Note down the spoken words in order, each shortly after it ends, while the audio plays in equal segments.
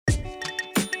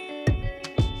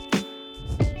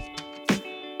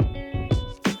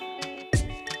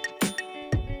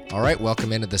All right,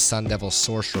 welcome into the Sun Devil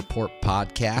Source Report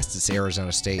podcast. It's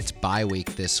Arizona State's bye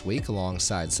week this week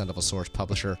alongside Sun Devil Source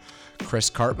publisher Chris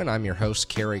Karpman. I'm your host,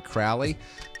 Kerry Crowley.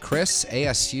 Chris,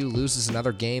 ASU loses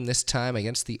another game, this time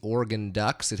against the Oregon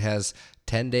Ducks. It has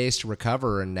 10 days to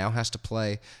recover and now has to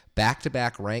play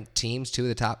back-to-back ranked teams, two of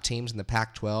the top teams in the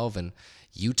Pac-12, and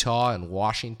Utah and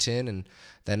Washington. And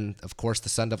then, of course, the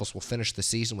Sun Devils will finish the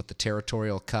season with the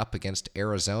Territorial Cup against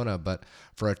Arizona. But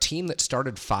for a team that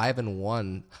started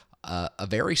 5-1, a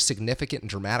very significant and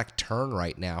dramatic turn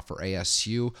right now for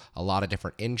ASU. A lot of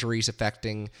different injuries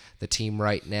affecting the team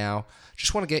right now.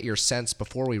 Just want to get your sense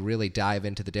before we really dive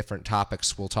into the different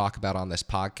topics we'll talk about on this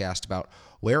podcast about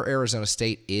where Arizona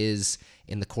State is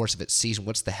in the course of its season.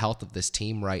 What's the health of this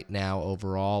team right now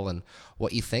overall, and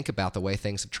what you think about the way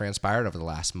things have transpired over the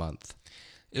last month.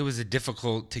 It was a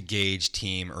difficult to gauge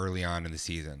team early on in the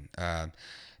season.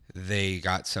 They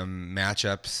got some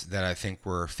matchups that I think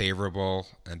were favorable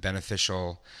and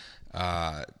beneficial.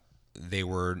 They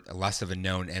were less of a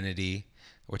known entity,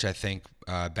 which I think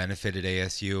benefited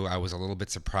ASU. I was a little bit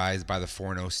surprised by the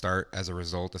 4-0 start as a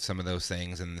result of some of those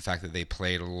things and the fact that they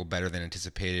played a little better than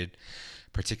anticipated,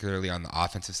 particularly on the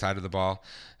offensive side of the ball.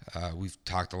 We've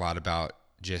talked a lot about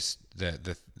just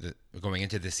the going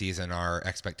into the season, our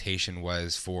expectation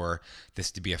was for this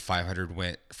to be a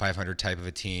 500 type of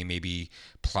a team, maybe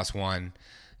 +1,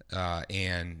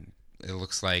 and it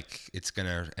looks like it's going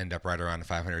to end up right around a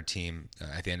 500 team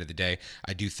at the end of the day.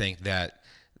 I do think that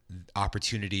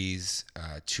opportunities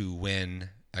to win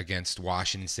against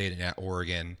Washington State and at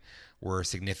Oregon were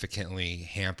significantly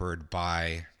hampered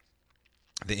by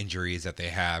the injuries that they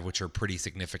have, which are pretty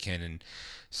significant and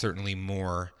certainly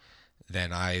more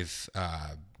than I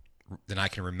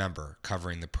can remember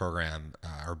covering the program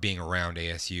or being around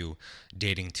ASU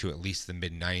dating to at least the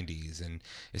mid-90s. And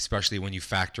especially when you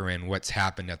factor in what's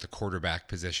happened at the quarterback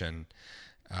position,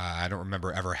 I don't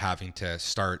remember ever having to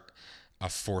start a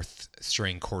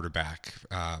fourth-string quarterback.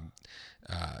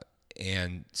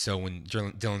 And so when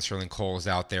Dylan Sterling Cole is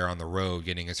out there on the road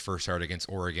getting his first start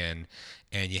against Oregon,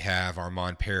 and you have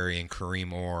Armand Perry and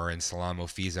Kareem Orr and Salam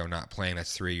Ofiso not playing,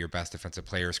 that's three of your best defensive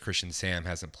players. Christian Sam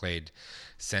hasn't played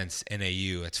since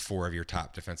NAU. That's four of your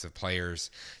top defensive players.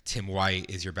 Tim White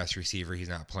is your best receiver. He's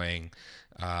not playing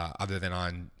other than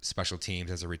on special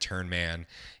teams as a return man.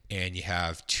 And you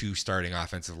have two starting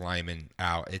offensive linemen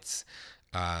out. It's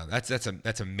that's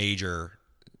a major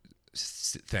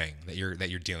thing that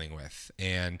you're dealing with,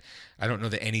 and I don't know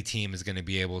that any team is going to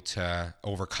be able to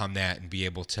overcome that and be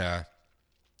able to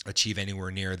achieve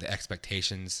anywhere near the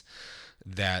expectations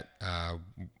that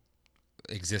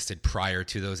existed prior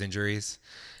to those injuries.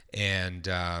 And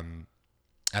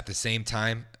at the same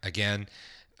time, again,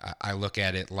 I look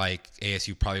at it like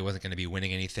ASU probably wasn't going to be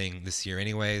winning anything this year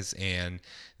anyways, and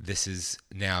this is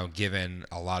now given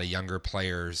a lot of younger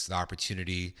players the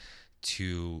opportunity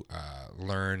to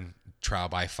learn trial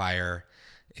by fire,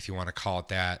 if you want to call it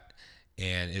that,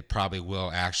 and it probably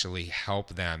will actually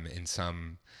help them in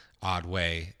some odd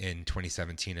way in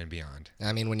 2017 and beyond.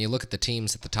 I mean, when you look at the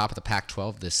teams at the top of the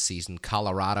Pac-12 this season,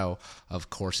 Colorado, of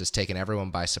course, has taken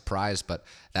everyone by surprise, but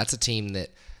that's a team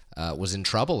that was in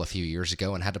trouble a few years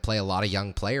ago and had to play a lot of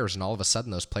young players, and all of a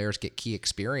sudden those players get key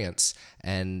experience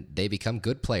and they become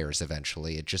good players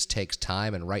eventually. It just takes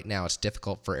time, and right now it's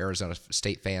difficult for Arizona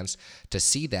State fans to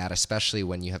see that, especially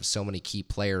when you have so many key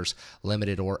players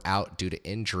limited or out due to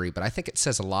injury. But I think it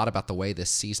says a lot about the way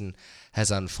this season has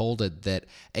unfolded that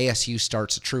ASU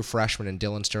starts a true freshman in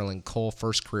Dylan Sterling Cole,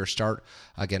 first career start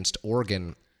against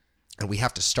Oregon, and we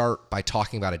have to start by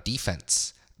talking about a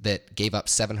defense that gave up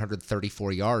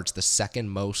 734 yards, the second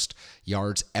most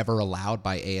yards ever allowed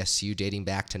by ASU, dating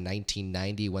back to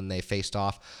 1990 when they faced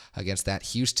off against that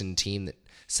Houston team that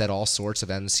set all sorts of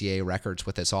NCAA records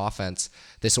with its offense.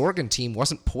 This Oregon team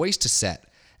wasn't poised to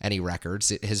set any records.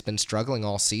 It has been struggling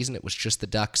all season. It was just the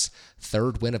Ducks'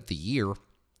 third win of the year.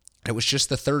 It was just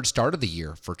the third start of the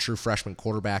year for true freshman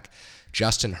quarterback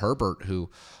Justin Herbert, who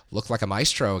looked like a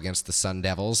maestro against the Sun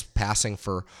Devils, passing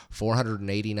for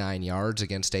 489 yards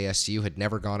against ASU, had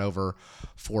never gone over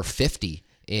 450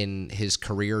 in his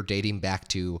career dating back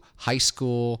to high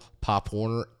school, Pop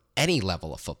Warner, any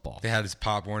level of football. They had his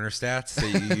Pop Warner stats, so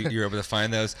you were able to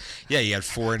find those. Yeah, he had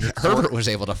four. Herbert was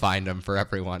able to find them for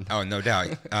everyone. Oh, no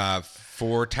doubt.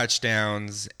 4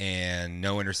 touchdowns and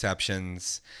no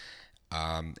interceptions.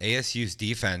 ASU's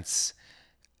defense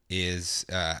is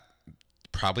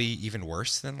probably even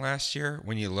worse than last year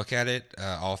when you look at it,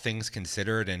 all things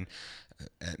considered, and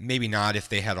maybe not if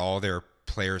they had all their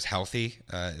players healthy.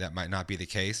 That might not be the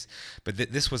case. But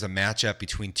this was a matchup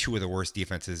between two of the worst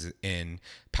defenses in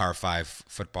Power 5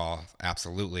 football,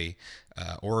 absolutely.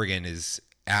 Oregon is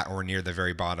at or near the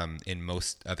very bottom in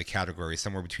most of the categories,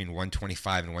 somewhere between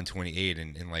 125 and 128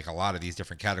 in like a lot of these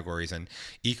different categories, and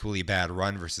equally bad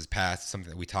run versus pass, something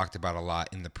that we talked about a lot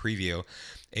in the preview.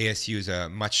 ASU is a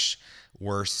much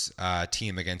worse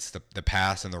team against the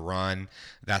pass and the run.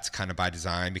 That's kind of by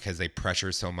design because they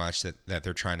pressure so much that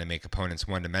they're trying to make opponents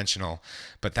one-dimensional,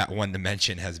 but that one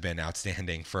dimension has been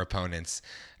outstanding for opponents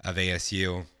of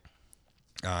ASU.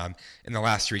 In the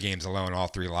last 3 games alone, all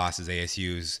 3 losses,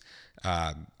 ASU's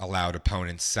allowed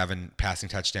opponents 7 passing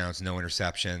touchdowns, no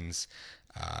interceptions.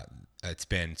 It's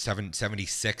been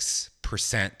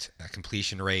 76%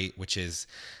 completion rate, which is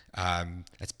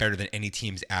that's better than any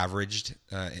team's averaged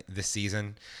this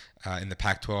season in the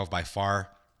Pac-12 by far.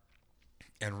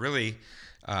 And really,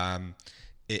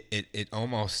 it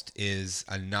almost is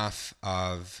enough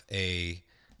of a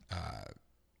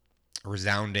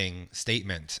resounding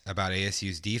statement about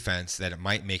ASU's defense that it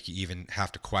might make you even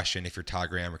have to question, if you're Todd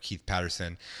Graham or Keith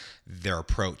Patterson, their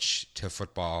approach to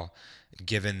football,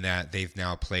 given that they've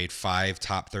now played 5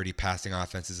 top 30 passing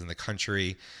offenses in the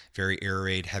country, very air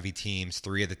raid heavy teams,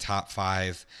 3 of the top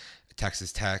 5,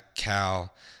 Texas Tech,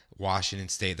 Cal, Washington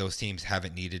State. Those teams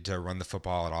haven't needed to run the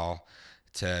football at all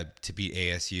to beat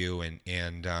ASU,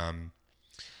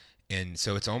 and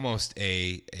so it's almost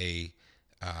a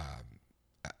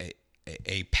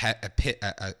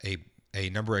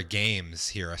number of games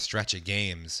here, a stretch of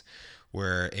games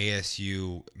where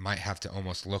ASU might have to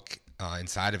almost look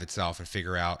inside of itself and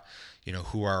figure out,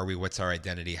 who are we, what's our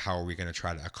identity, how are we going to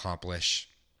try to accomplish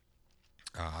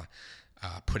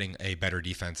putting a better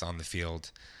defense on the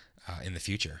field in the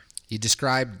future. You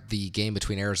described the game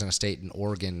between Arizona State and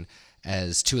Oregon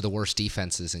as 2 of the worst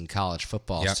defenses in college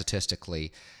football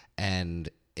statistically, and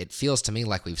it feels to me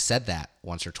like we've said that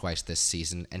once or twice this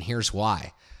season, and here's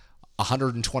why.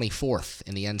 124th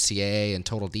in the NCAA in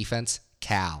total defense,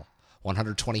 Cal.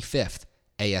 125th,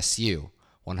 ASU.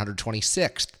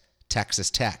 126th,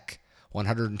 Texas Tech.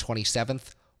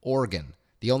 127th, Oregon.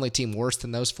 The only team worse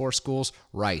than those 4 schools,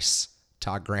 Rice,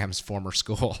 Todd Graham's former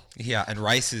school. Yeah, and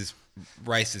Rice is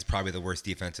probably the worst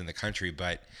defense in the country,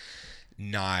 but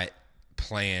not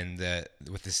playing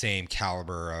with the same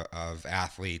caliber of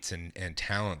athletes and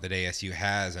talent that ASU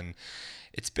has. And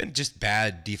it's been just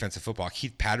bad defensive football.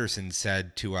 Keith Patterson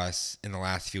said to us in the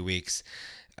last few weeks,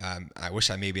 I wish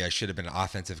I should have been an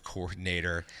offensive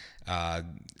coordinator.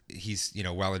 He's,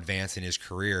 well advanced in his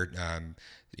career,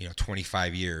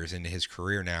 25 years into his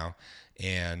career now.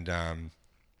 And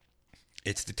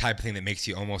it's the type of thing that makes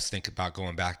you almost think about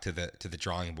going back to the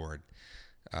drawing board.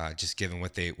 Just given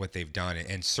what they've done,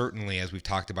 and certainly, as we've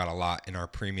talked about a lot in our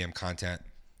premium content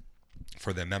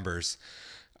for the members,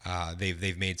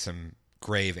 they've made some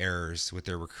grave errors with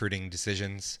their recruiting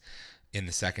decisions in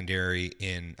the secondary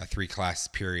in a 3-class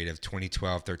period of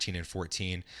 2012, 13, and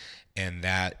 14, and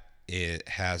that it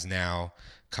has now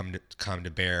come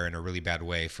to bear in a really bad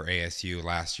way for ASU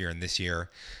last year and this year.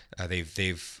 I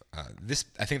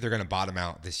think they're going to bottom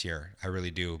out this year. I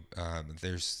really do.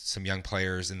 There's some young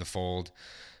players in the fold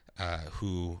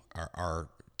who are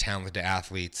talented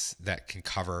athletes that can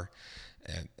cover,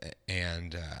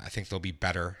 and I think they'll be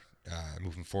better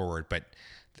moving forward. But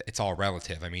it's all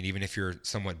relative. I mean, even if you're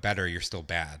somewhat better, you're still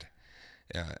bad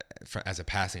as a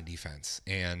passing defense,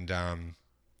 and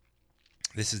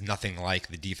this is nothing like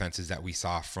the defenses that we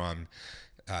saw from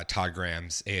Todd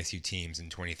Graham's ASU teams in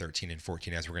 2013 and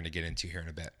 14, as we're going to get into here in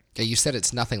a bit. Yeah, you said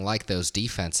it's nothing like those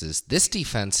defenses. This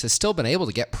defense has still been able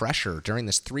to get pressure during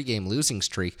this 3-game losing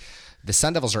streak. The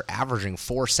Sun Devils are averaging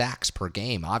 4 sacks per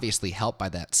game, obviously helped by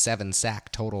that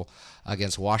 7-sack total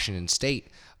against Washington State.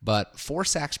 But 4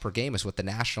 sacks per game is what the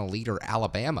national leader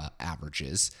Alabama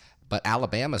averages. But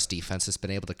Alabama's defense has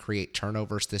been able to create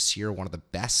turnovers this year, one of the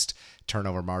best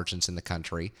turnover margins in the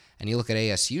country. And you look at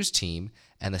ASU's team,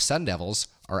 and the Sun Devils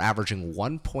are averaging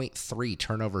 1.3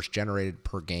 turnovers generated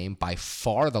per game, by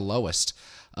far the lowest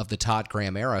of the Todd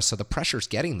Graham era. So the pressure's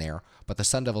getting there, but the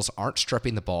Sun Devils aren't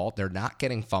stripping the ball, they're not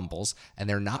getting fumbles, and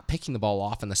they're not picking the ball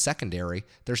off in the secondary.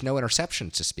 There's no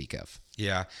interceptions to speak of.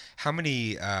 Yeah. How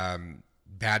many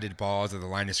batted balls at the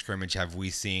line of scrimmage have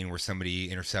we seen where somebody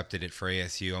intercepted it for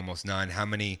ASU? Almost none. How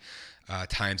many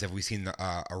times have we seen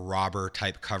a robber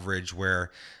type coverage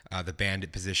where the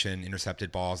bandit position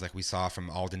intercepted balls like we saw from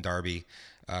Alden Darby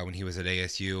when he was at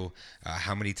ASU?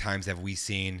 How many times have we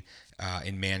seen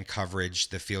in man coverage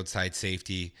the field side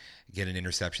safety get an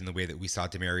interception the way that we saw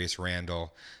Demarius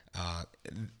Randall?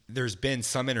 There's been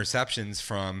some interceptions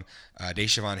from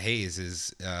Deshaun Hayes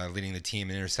is leading the team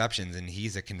in interceptions, and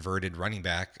he's a converted running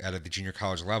back out of the junior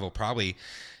college level, probably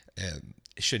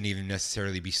shouldn't even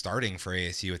necessarily be starting for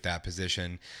ASU at that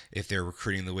position if they're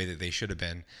recruiting the way that they should have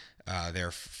been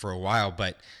there for a while.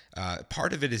 But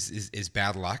part of it is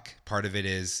bad luck. Part of it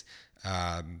is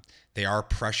they are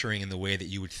pressuring in the way that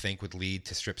you would think would lead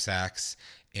to strip sacks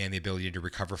and the ability to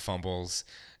recover fumbles,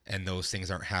 and those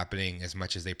things aren't happening as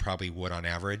much as they probably would on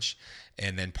average.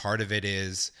 And then part of it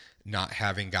is not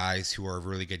having guys who are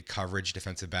really good coverage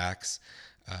defensive backs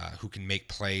who can make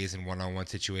plays in one-on-one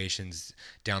situations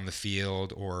down the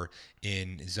field or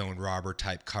in zone robber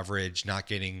type coverage, not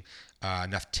getting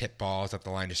enough tip balls at the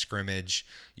line of scrimmage.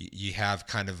 You have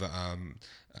kind of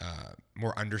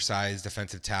more undersized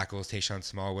defensive tackles, Tayshawn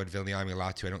Smallwood, Viliami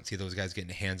Latu. I don't see those guys getting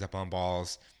hands up on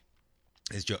balls.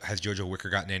 Has JoJo Wicker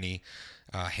gotten any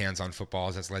hands on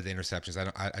footballs that's led to interceptions?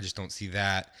 I just don't see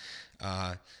that.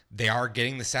 They are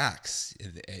getting the sacks.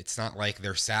 It's not like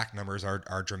their sack numbers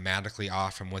are dramatically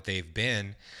off from what they've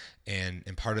been,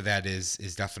 and part of that is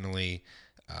definitely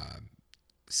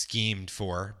schemed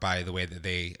for by the way that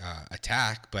they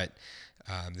attack. But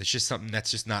there's just something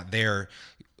that's just not there.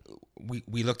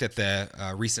 We looked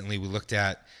at recently. We looked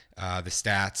at the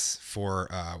stats for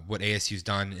what ASU's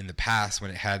done in the past when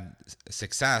it had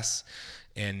success,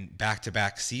 and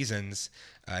back-to-back seasons.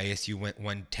 ASU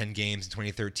won 10 games in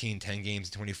 2013, 10 games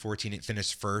in 2014. It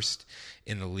finished first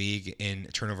in the league in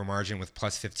turnover margin with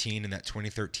plus 15 in that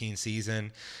 2013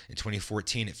 season. In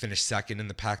 2014, it finished second in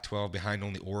the Pac-12 behind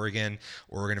only Oregon.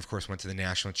 Oregon, of course, went to the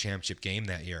national championship game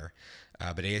that year.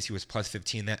 But ASU was plus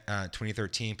 15 that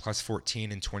 2013, plus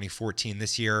 14 in 2014.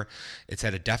 This year, it's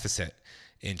at a deficit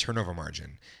in turnover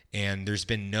margin. And there's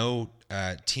been no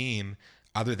team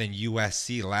other than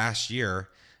USC last year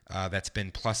that's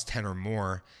been plus 10 or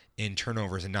more in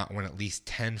turnovers and not won at least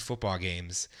 10 football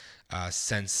games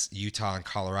since Utah and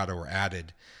Colorado were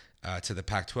added to the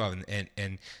Pac-12.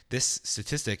 And this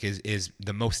statistic is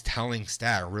the most telling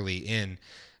stat really in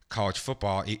college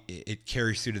football. It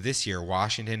carries through to this year.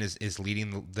 Washington is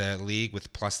leading the league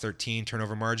with plus 13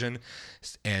 turnover margin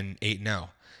and 8-0.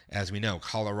 As we know,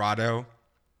 Colorado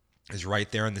is right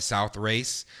there in the South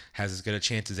race, has as good a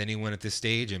chance as anyone at this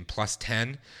stage, and plus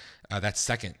 10. That's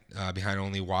second behind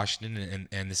only Washington,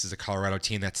 and this is a Colorado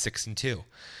team that's 6-2.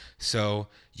 So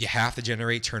you have to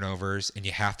generate turnovers, and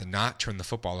you have to not turn the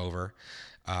football over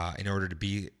in order to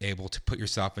be able to put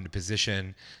yourself in a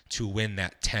position to win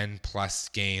that 10-plus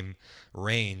game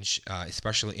range,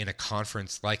 especially in a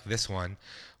conference like this one,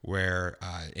 where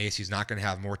ASU is not going to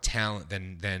have more talent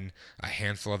than a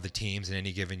handful of the teams in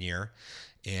any given year,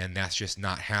 and that's just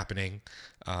not happening.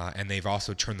 And they've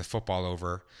also turned the football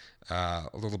over a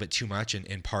little bit too much,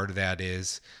 and part of that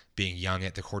is being young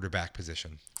at the quarterback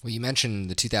position. Well, you mentioned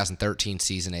the 2013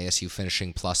 season, ASU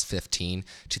finishing plus 15,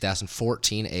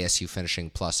 2014 ASU finishing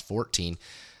plus 14.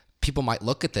 People might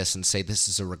look at this and say this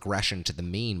is a regression to the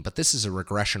mean, but this is a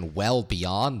regression well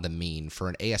beyond the mean for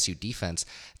an ASU defense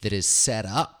that is set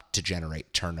up to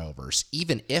generate turnovers.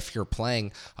 Even if you're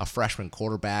playing a freshman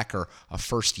quarterback or a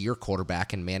first-year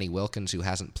quarterback in Manny Wilkins, who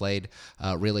hasn't played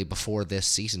really before this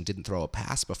season, didn't throw a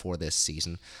pass before this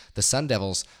season, the Sun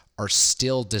Devils are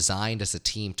still designed as a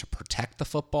team to protect the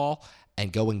football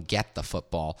and go and get the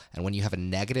football. And when you have a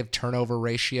negative turnover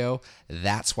ratio,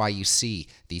 that's why you see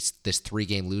this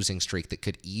 3-game losing streak that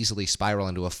could easily spiral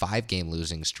into a 5-game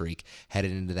losing streak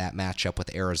headed into that matchup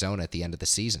with Arizona at the end of the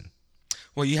season.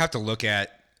 Well, you have to look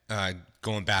at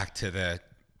going back to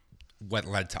what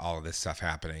led to all of this stuff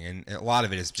happening, and a lot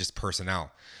of it is just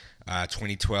personnel.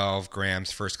 2012,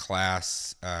 Graham's first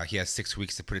class. He has 6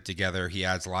 weeks to put it together. He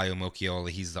adds Laio Mokiola.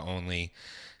 He's the only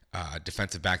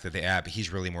defensive back that they add, but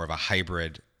he's really more of a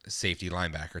hybrid safety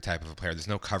linebacker type of a player. There's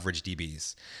no coverage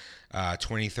DBs.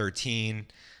 2013,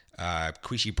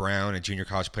 Quishy Brown, a junior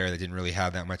college player that didn't really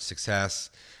have that much success.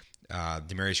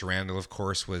 Demarius Randall, of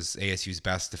course, was ASU's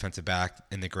best defensive back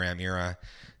in the Graham era.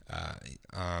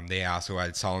 They also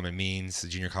had Solomon Means, a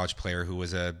junior college player who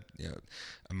was a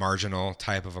marginal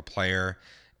type of a player.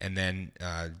 And then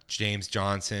James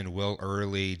Johnson, Will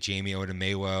Early, Jamie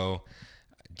Odumewo,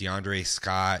 DeAndre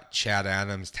Scott, Chad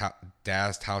Adams,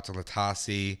 Daz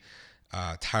Tautalatasi,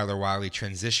 Tyler Wiley,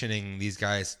 transitioning these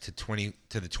guys to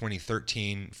the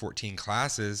 2013-14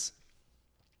 classes.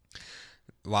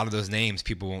 A lot of those names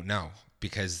people won't know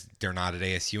because they're not at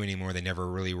ASU anymore. They never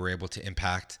really were able to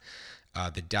impact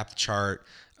the depth chart.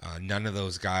 None of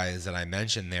those guys that I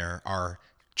mentioned there are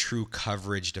true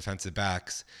coverage defensive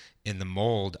backs in the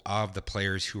mold of the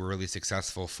players who were really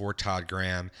successful for Todd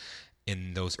Graham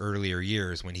in those earlier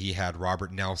years when he had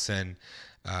Robert Nelson,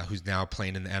 who's now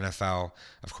playing in the NFL.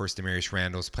 Of course, Demarius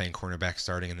Randall's playing cornerback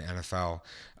starting in the NFL.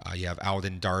 You have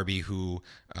Alden Darby, who,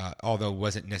 although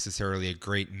wasn't necessarily a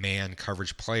great man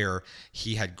coverage player,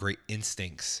 he had great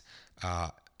instincts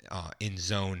in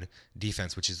zone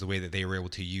defense, which is the way that they were able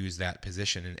to use that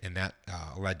position, and that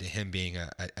led to him being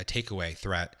a takeaway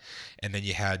threat. And then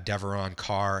you had Deveron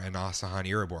Carr and Asahan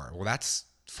Iribor. Well, that's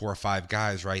 4 or 5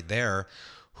 guys right there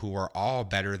who are all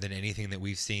better than anything that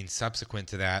we've seen subsequent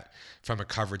to that from a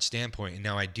coverage standpoint. And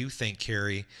now I do think,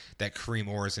 Kerry, that Kareem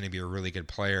Orr is going to be a really good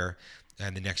player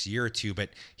in the next year or two, but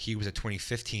he was a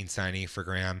 2015 signee for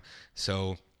Graham.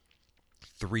 So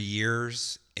 3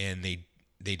 years, and they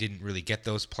didn't really get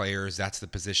those players. That's the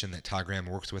position that Todd Graham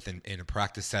works with in a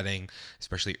practice setting,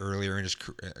 especially earlier in his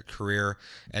career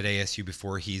at ASU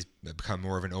before he's become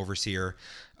more of an overseer.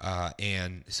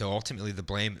 And so ultimately the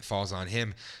blame falls on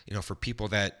him. For people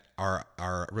that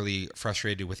are really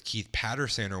frustrated with Keith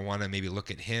Patterson or want to maybe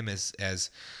look at him as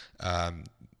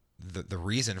the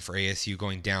reason for ASU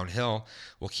going downhill.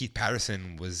 Well, Keith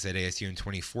Patterson was at ASU in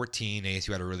 2014.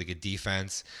 ASU had a really good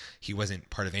defense. He wasn't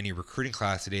part of any recruiting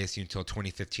class at ASU until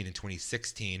 2015 and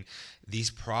 2016.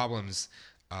 These problems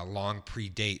long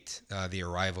predate the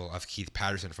arrival of Keith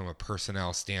Patterson from a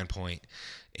personnel standpoint,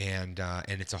 and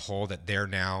it's a hole that they're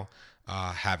now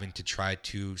having to try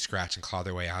to scratch and claw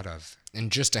their way out of. And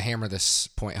just to hammer this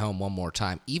point home one more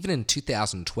time, even in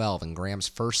 2012, in Graham's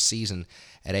first season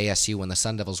at ASU, when the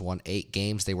Sun Devils won 8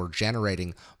 games, they were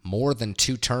generating more than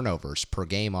 2 turnovers per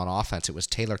game on offense. It was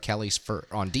Taylor Kelly's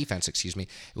on defense. It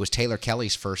was Taylor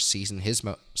Kelly's first season, his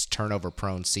most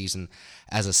turnover-prone season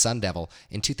as a Sun Devil.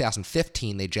 In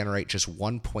 2015, they generate just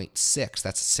 1.6.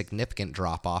 That's a significant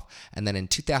drop-off. And then in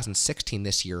 2016,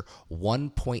 this year,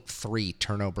 1.3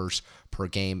 turnovers per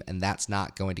game, and that's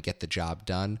not going to get the job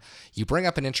done. You bring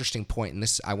up an interesting point, and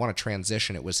this I want to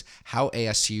transition. It was how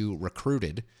ASU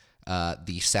recruited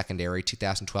the secondary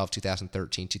 2012,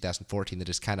 2013, 2014 that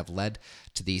has kind of led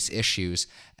to these issues.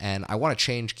 And I want to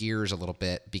change gears a little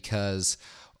bit because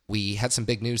we had some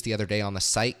big news the other day on the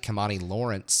site. Kamani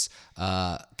Lawrence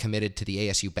committed to the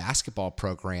ASU basketball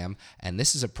program, and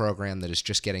this is a program that is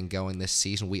just getting going this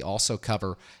season. We also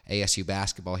cover ASU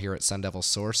basketball here at Sun Devil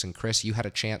Source, and Chris, you had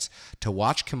a chance to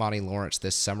watch Kamani Lawrence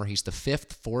this summer. He's the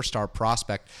 5th 4-star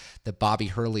prospect that Bobby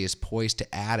Hurley is poised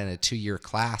to add in a 2-year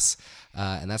class,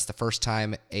 and that's the first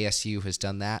time ASU has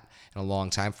done that in a long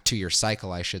time, 2-year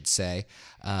cycle, I should say.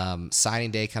 Signing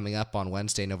day coming up on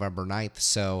Wednesday, November 9th,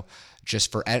 so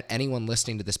just for anyone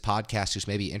listening to this podcast who's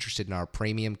maybe interested in our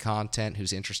premium content,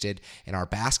 who's interested in our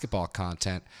basketball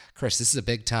content, Chris, this is a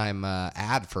big-time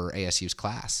ad for ASU's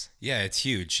class. Yeah, it's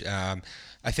huge.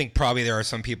 I think probably there are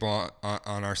some people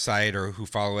on our site or who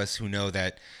follow us who know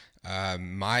that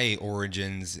my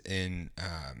origins in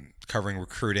covering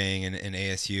recruiting and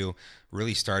ASU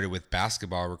really started with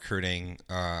basketball recruiting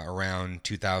around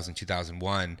 2000,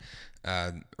 2001,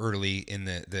 early in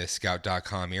the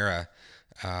Scout.com era.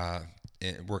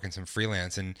 Working some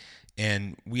freelance,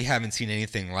 and we haven't seen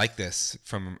anything like this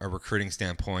from a recruiting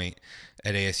standpoint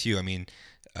at ASU. I mean,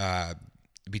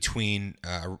 between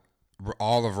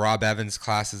all of Rob Evans'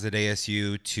 classes at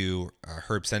ASU to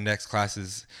Herb Sendek's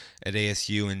classes at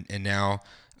ASU, and now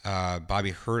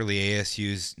Bobby Hurley,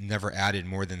 ASU's never added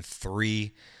more than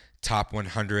 3 top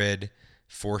 100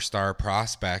 4-star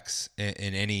prospects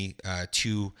in any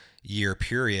 2-year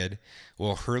period.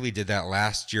 Well, Hurley did that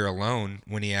last year alone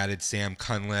when he added Sam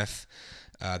Cunliffe,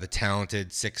 the talented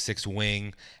 6'6"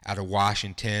 wing out of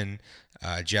Washington,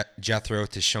 Jethro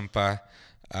Tashumpa,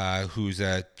 who's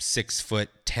a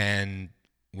 6'10"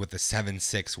 with a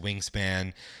 7'6"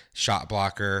 wingspan shot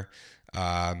blocker,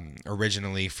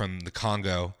 originally from the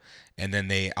Congo. And then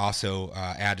they also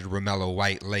added Romello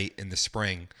White late in the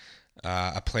spring,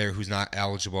 a player who's not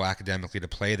eligible academically to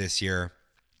play this year,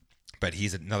 but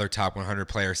he's another top 100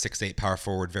 player, 6'8" power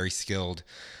forward, very skilled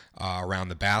around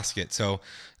the basket. So,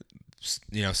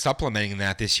 supplementing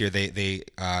that this year, they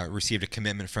received a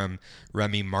commitment from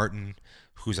Remy Martin,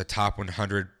 who's a top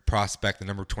 100 prospect, the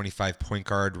number 25 point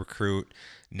guard recruit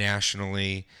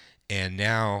nationally. And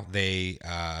now they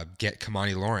get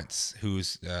Kamani Lawrence,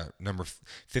 who's number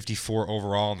 54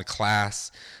 overall in the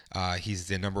class. He's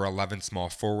the number 11 small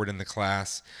forward in the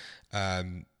class.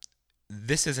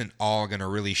 This isn't all going to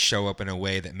really show up in a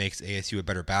way that makes ASU a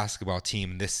better basketball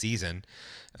team this season,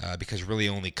 because really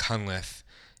only Cunliffe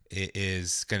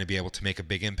is going to be able to make a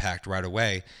big impact right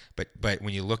away. But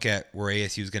when you look at where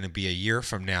ASU is going to be a year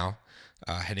from now,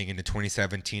 heading into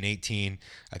 2017-18,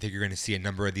 I think you're going to see a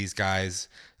number of these guys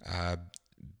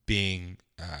being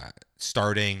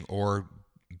starting or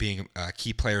being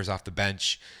key players off the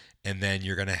bench And then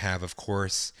you're going to have, of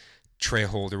course, Trey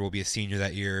Holder will be a senior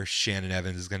that year. Shannon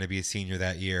Evans is going to be a senior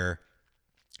that year.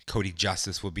 Cody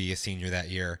Justice will be a senior that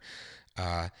year.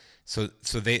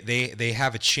 So they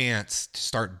have a chance to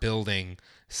start building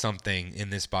something in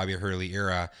this Bobby Hurley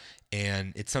era.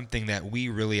 And it's something that we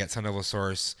really at Sun Devil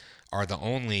Source are the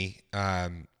only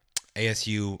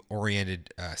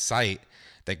ASU-oriented site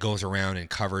that goes around and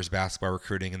covers basketball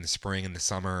recruiting in the spring and the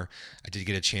summer. I did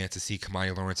get a chance to see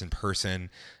Kamani Lawrence in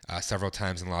person several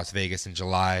times in Las Vegas in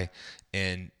July.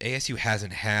 And ASU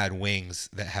hasn't had wings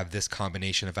that have this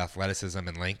combination of athleticism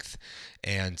and length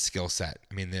and skill set.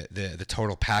 I mean, the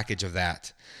total package of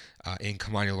that in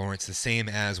Kamani Lawrence, the same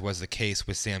as was the case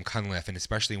with Sam Cunliffe, and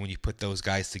especially when you put those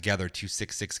guys together, 2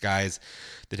 6'6" guys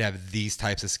that have these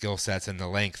types of skill sets and the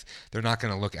length, they're not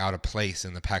going to look out of place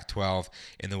in the Pac-12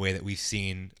 in the way that we've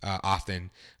seen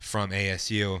often from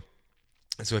ASU.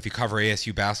 And so if you cover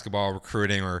ASU basketball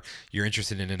recruiting, or you're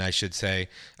interested in it, I should say,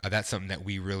 that's something that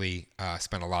we really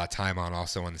spend a lot of time on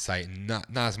also on the site, and not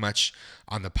as much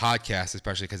on the podcast,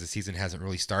 especially because the season hasn't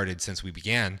really started since we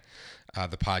began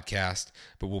the podcast,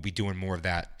 but we'll be doing more of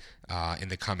that in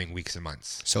the coming weeks and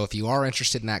months. So if you are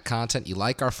interested in that content, you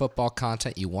like our football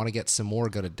content, you want to get some more,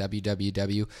 go to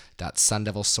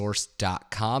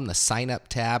www.sundevilsource.com. The sign up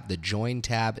tab, the join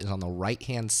tab is on the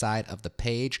right-hand side of the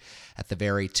page at the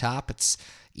very top. It's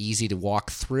easy to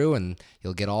walk through, and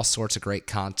you'll get all sorts of great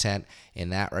content in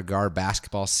that regard.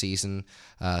 Basketball season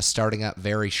starting up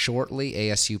very shortly.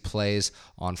 ASU plays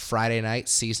on Friday night,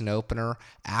 season opener,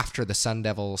 after the Sun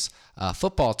Devils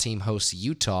football team hosts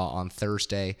Utah on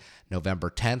Thursday, November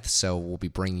 10th. So we'll be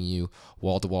bringing you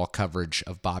wall-to-wall coverage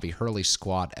of Bobby Hurley's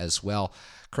squad as well.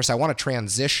 Chris, I want to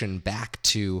transition back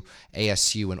to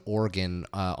ASU and Oregon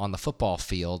on the football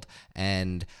field,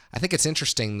 and I think it's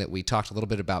interesting that we talked a little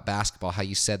bit about basketball, how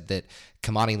you said that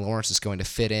Kamani Lawrence is going to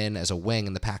fit in as a wing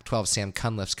in the Pac-12. Sam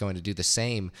Cunliffe's going to do the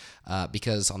same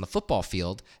because on the football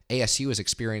field, ASU is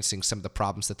experiencing some of the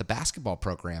problems that the basketball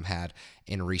program had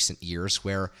in recent years,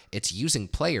 where it's using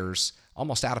players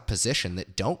almost out of position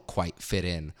that don't quite fit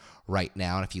in right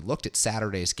now. And if you looked at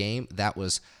Saturday's game, that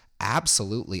was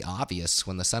absolutely obvious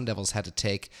when the Sun Devils had to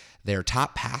take their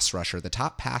top pass rusher, the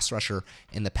top pass rusher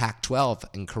in the Pac-12,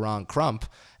 in Karan Crump,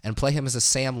 and play him as a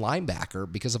Sam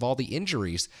linebacker because of all the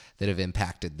injuries that have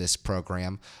impacted this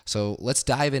program. So let's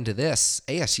dive into this.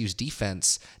 ASU's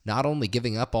defense not only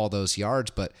giving up all those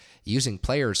yards, but using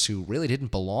players who really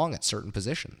didn't belong at certain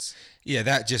positions. Yeah,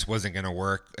 that just wasn't going to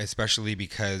work, especially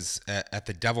because at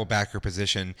the devil backer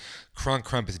position, Karan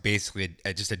Crump is basically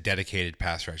just a dedicated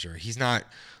pass rusher. He's not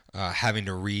having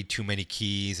to read too many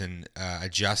keys and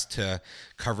adjust to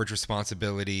coverage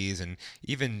responsibilities, and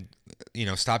even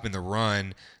stopping the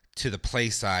run to the play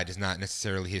side is not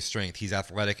necessarily his strength. He's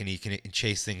athletic and he can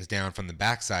chase things down from the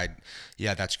backside.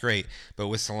 Yeah, that's great. But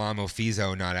with Salamo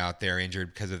Fizo not out there,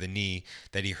 injured because of the knee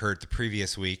that he hurt the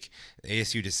previous week,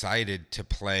 ASU decided to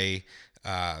play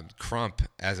Crump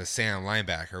as a Sam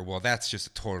linebacker. Well, that's just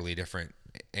a totally different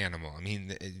animal. I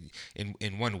mean,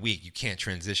 in 1 week, you can't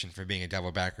transition from being a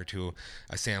devil backer to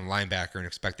a Sam linebacker and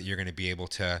expect that you're going to be able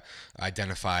to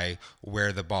identify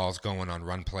where the ball's going on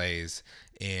run plays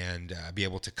and be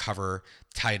able to cover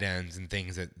tight ends and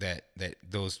things that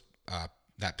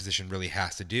that position really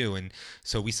has to do. And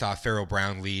so we saw Farrell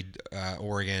Brown lead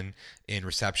Oregon in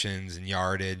receptions and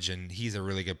yardage, and he's a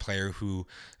really good player who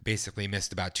basically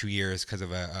missed about 2 years because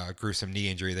of a gruesome knee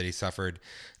injury that he suffered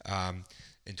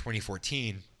in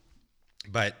 2014.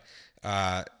 But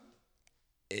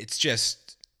it's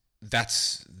just,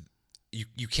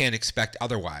 you can't expect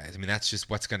otherwise. I mean, that's just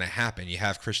what's going to happen. You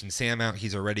have Christian Sam out.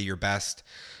 He's already your best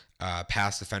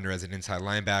pass defender as an inside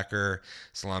linebacker.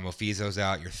 Salamo Fizo's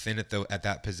out. You're thin at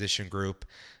that position group.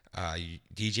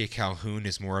 DJ Calhoun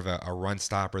is more of a run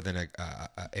stopper than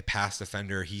a pass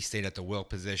defender. He stayed at the will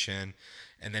position.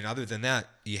 And then other than that,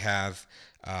 you have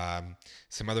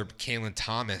some other. Kalen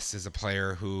Thomas is a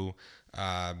player who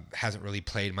hasn't really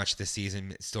played much this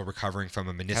season, still recovering from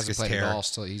a meniscus Hasn't played tear. at all.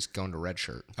 Still, he's going to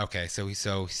redshirt. Okay,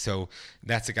 so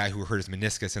that's a guy who hurt his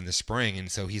meniscus in the spring,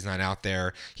 and so he's not out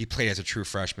there. He played as a true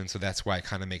freshman, so that's why it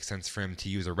kind of makes sense for him to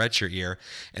use a redshirt year.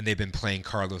 And they've been playing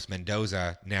Carlos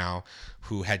Mendoza now,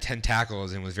 who had 10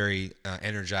 tackles and was very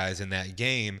energized in that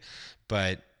game.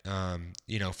 But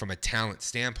from a talent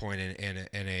standpoint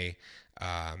and a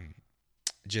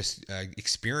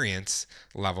experience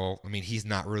level, I mean, he's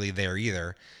not really there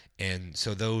either. And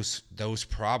so those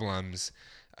problems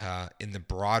in the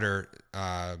broader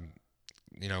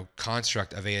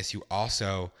construct of ASU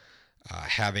also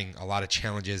having a lot of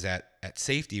challenges at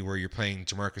safety, where you're playing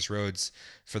Jamarcus Rhodes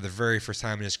for the very first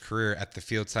time in his career at the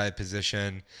field side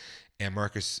position, and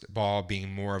Marcus Ball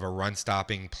being more of a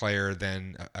run-stopping player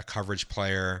than a coverage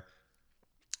player.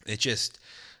 It just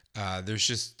there's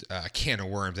just a can of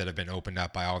worms that have been opened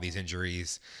up by all these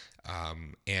injuries,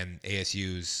 and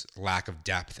ASU's lack of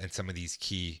depth in some of these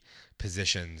key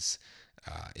positions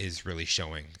is really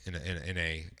showing in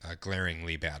a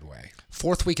glaringly bad way.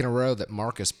 Fourth week in a row that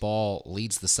Marcus Ball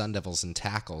leads the Sun Devils in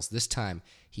tackles. This time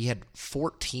he had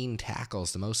 14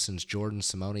 tackles, the most since Jordan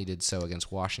Simone did so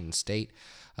against Washington State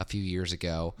a few years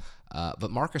ago.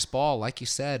 But Marcus Ball, like you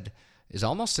said, is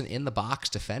almost an in-the-box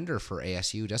defender for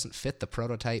ASU, doesn't fit the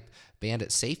prototype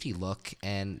Bandit safety look,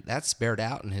 and that's bared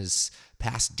out in his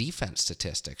past defense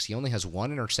statistics. He only has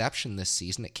one interception this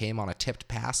season. It came on a tipped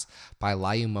pass by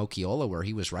Layu Mokiola, where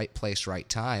he was right place, right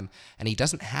time, and he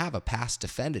doesn't have a pass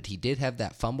defended. He did have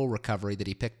that fumble recovery that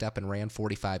he picked up and ran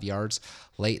 45 yards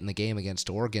late in the game against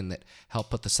Oregon that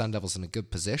helped put the Sun Devils in a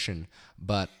good position,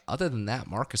 but other than that,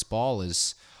 Marcus Ball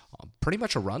is pretty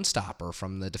much a run stopper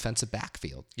from the defensive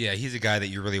backfield. Yeah, he's a guy that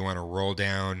you really want to roll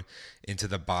down into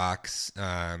the box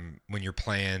when you're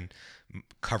playing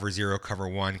cover 0, cover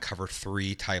 1, cover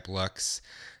 3 type looks.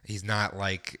 He's not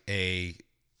like a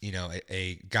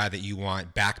guy that you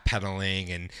want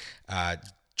backpedaling and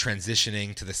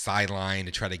transitioning to the sideline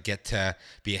to try to get to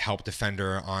be a help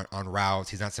defender on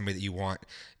routes. He's not somebody that you want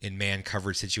in man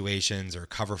coverage situations or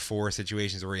cover 4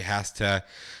 situations where he has to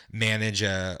manage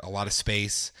a lot of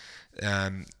space.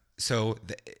 So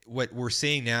what we're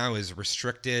seeing now is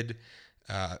restricted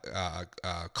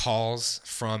calls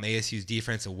from ASU's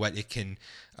defense of what it can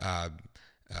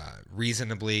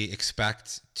reasonably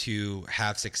expect to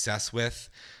have success with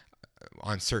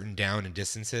on certain down and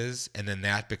distances, and then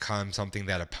that becomes something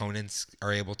that opponents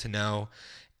are able to know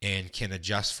and can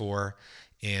adjust for.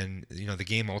 And the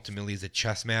game ultimately is a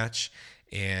chess match,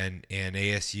 and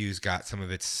ASU's got some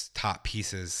of its top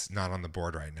pieces not on the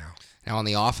board right now. Now, on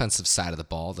the offensive side of the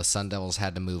ball, the Sun Devils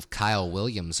had to move Kyle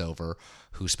Williams over,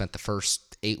 who spent the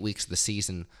first 8 weeks of the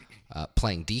season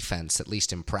playing defense, at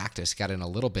least in practice. Got in a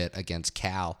little bit against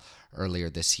Cal earlier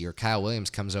this year. Kyle Williams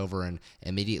comes over and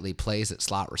immediately plays at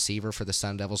slot receiver for the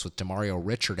Sun Devils with Demario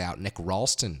Richard out. Nick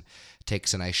Ralston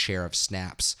takes a nice share of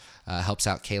snaps, helps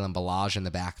out Kalen Ballage in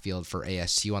the backfield for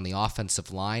ASU. On the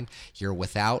offensive line, you're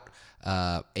without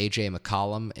A.J.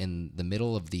 McCollum in the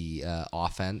middle of the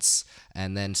offense,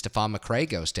 and then Stephon McCray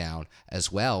goes down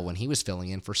as well when he was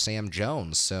filling in for Sam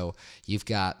Jones. So you've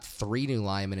got 3 new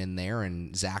linemen in there,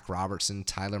 and Zach Robertson,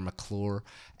 Tyler McClure,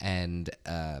 and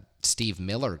Steve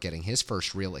Miller getting his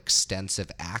first real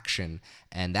extensive action,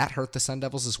 and that hurt the Sun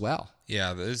Devils as well.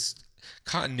 Yeah, there's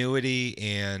continuity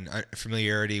and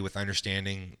familiarity with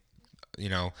understanding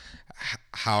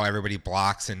how everybody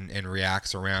blocks and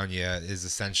reacts around you is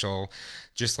essential.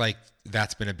 Just like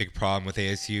that's been a big problem with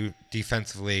ASU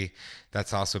defensively,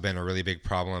 that's also been a really big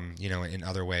problem, in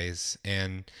other ways.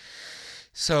 And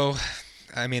so,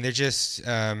 I mean, they're just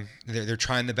they're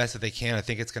trying the best that they can. I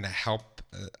think it's going to help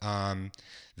them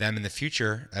in the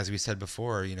future, as we said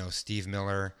before. Steve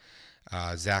Miller,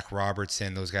 Zach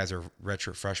Robertson, those guys are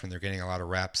redshirt freshmen. They're getting a lot of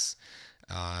reps,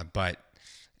 but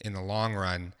in the long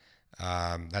run,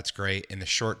 that's great. In the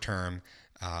short term,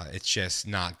 it's just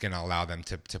not going to allow them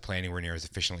to play anywhere near as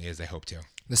efficiently as they hope to.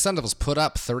 The Sun Devils put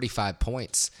up 35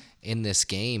 points in this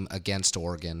game against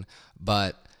Oregon,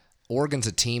 but Oregon's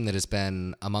a team that has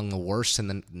been among the worst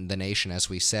in the nation, as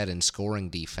we said, in scoring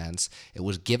defense. It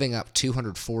was giving up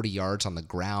 240 yards on the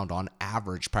ground on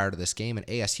average prior to this game, and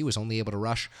ASU was only able to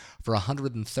rush for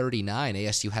 139.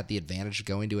 ASU had the advantage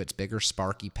going to its bigger,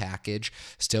 sparky package,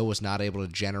 still was not able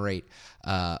to generate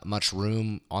much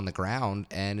room on the ground,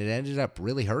 and it ended up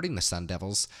really hurting the Sun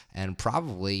Devils and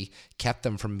probably kept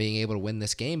them from being able to win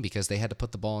this game because they had to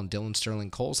put the ball in Dylan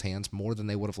Sterling Cole's hands more than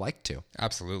they would have liked to.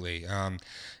 Absolutely. And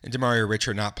Demario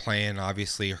Richard not playing,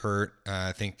 obviously hurt.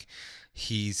 I think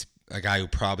he's a guy who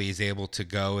probably is able to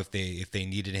go if they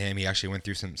needed him. He actually went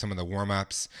through some of the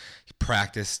warm-ups. He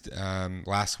practiced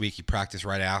last week. He practiced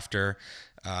right after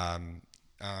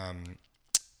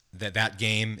that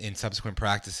game in subsequent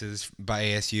practices by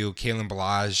ASU. Kalen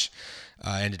Ballage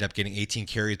ended up getting 18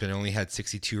 carries, but only had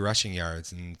 62 rushing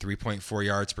yards and 3.4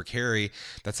 yards per carry.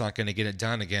 That's not going to get it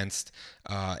done against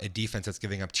a defense that's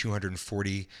giving up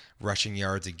 240 rushing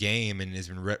yards a game and has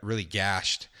been really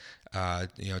gashed, to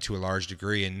a large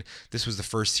degree. And this was the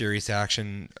first serious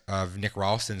action of Nick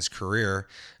Ralston's career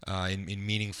in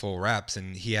meaningful reps,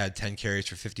 and he had 10 carries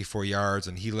for 54 yards,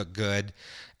 and he looked good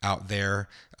out there.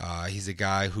 He's a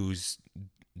guy who's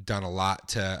done a lot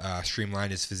to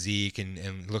streamline his physique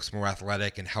and looks more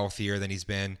athletic and healthier than he's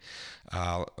been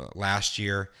last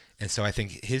year. And so I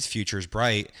think his future is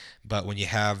bright. But when you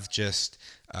have just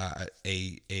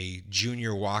a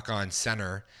junior walk-on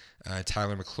center,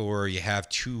 Tyler McClure, you have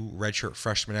two redshirt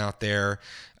freshmen out there,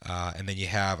 and then you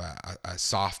have a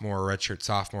redshirt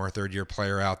sophomore, third-year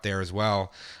player out there as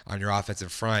well on your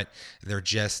offensive front. They're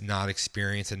just not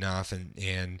experienced enough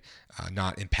and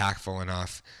not impactful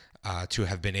enough to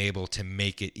have been able to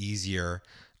make it easier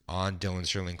on Dylan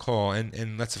Sterling Cole.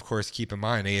 And let's, of course, keep in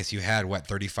mind, ASU had,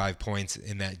 35 points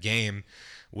in that game,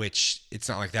 which it's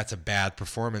not like that's a bad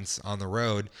performance on the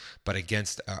road, but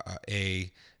against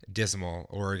a dismal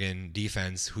Oregon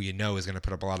defense who is going to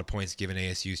put up a lot of points given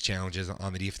ASU's challenges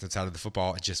on the defensive side of the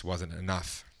football, it just wasn't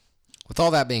enough. With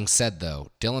all that being said,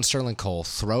 though, Dylan Sterling Cole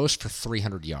throws for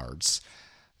 300 yards,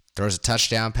 throws a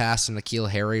touchdown pass to N'Keal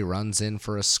Harry, runs in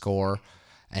for a score,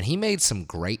 and he made some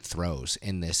great throws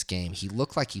in this game. He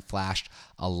looked like he flashed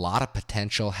a lot of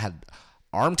potential, had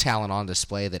arm talent on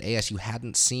display that ASU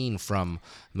hadn't seen from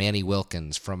Manny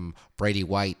Wilkins, from Brady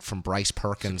White, from Bryce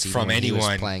Perkins, from even anyone when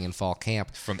he was playing in fall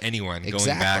camp. From anyone, exactly.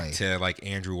 Going back to like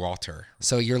Andrew Walter.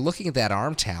 So you're looking at that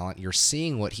arm talent, you're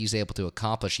seeing what he's able to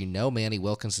accomplish. You know Manny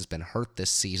Wilkins has been hurt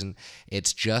this season.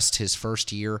 It's just his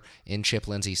first year in Chip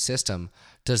Lindsey's system.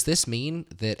 Does this mean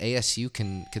that ASU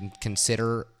can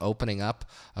consider opening up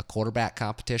a quarterback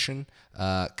competition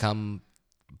come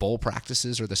bowl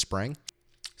practices or the spring?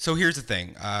 So here's the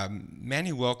thing.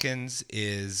 Manny Wilkins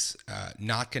is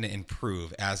not going to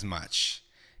improve as much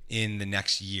in the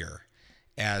next year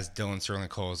as Dylan Sterling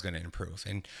Cole is going to improve.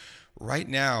 And right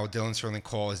now, Dylan Sterling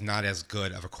Cole is not as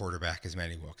good of a quarterback as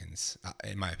Manny Wilkins,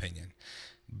 in my opinion.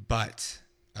 But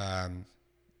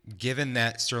given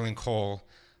that Sterling Cole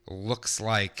looks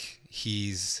like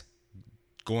he's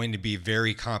going to be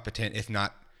very competent, if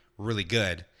not really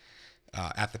good,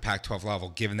 at the Pac-12 level,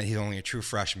 given that he's only a true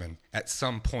freshman at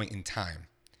some point in time,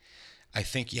 I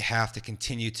think you have to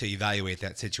continue to evaluate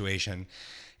that situation.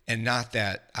 And not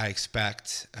that I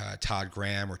expect Todd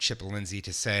Graham or Chip Lindsey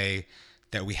to say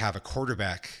that we have a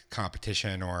quarterback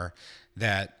competition or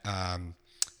that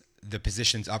the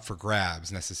position's up for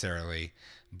grabs necessarily.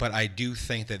 But I do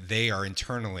think that they are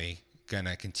internally going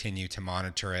to continue to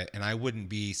monitor it. And I wouldn't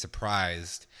be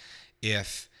surprised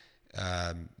if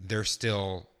they're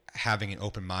still having an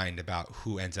open mind about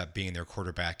who ends up being their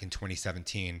quarterback in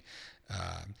 2017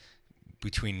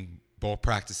 between bowl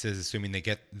practices, assuming they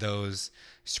get those,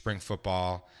 spring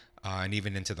football, and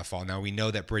even into the fall. Now, we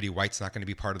know that Brady White's not going to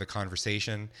be part of the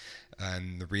conversation,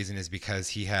 and the reason is because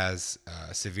he has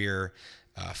a severe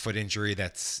foot injury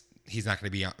he's not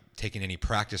going to be taking any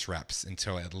practice reps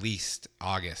until at least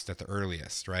August at the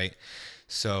earliest, right?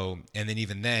 So, and then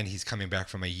even then, he's coming back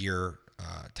from a year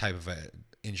type of a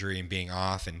injury and being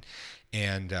off,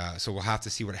 and so we'll have to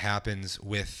see what happens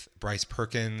with Bryce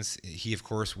Perkins. He, of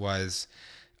course, was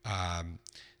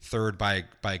third by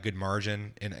a good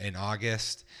margin in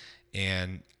August,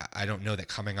 and I don't know that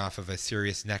coming off of a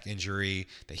serious neck injury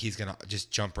that he's going to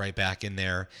just jump right back in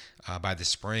there by the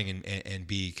spring and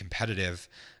be competitive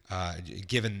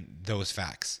given those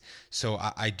facts. So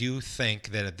I do think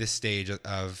that at this stage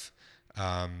of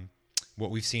what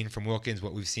we've seen from Wilkins,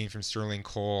 what we've seen from Sterling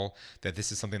Cole, that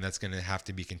this is something that's going to have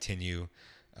to be continue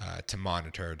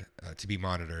to be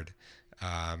monitored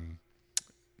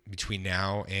between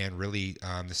now and really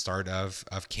the start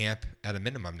of camp at a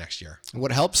minimum next year.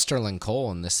 What helps Sterling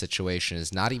Cole in this situation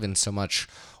is not even so much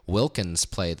Wilkins'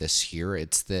 play this year,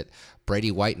 it's that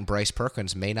Brady White and Bryce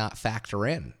Perkins may not factor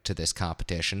in to this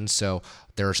competition. So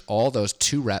there's all those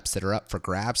 2 reps that are up for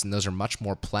grabs, and those are much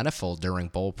more plentiful during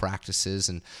bowl practices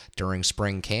and during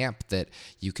spring camp, that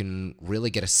you can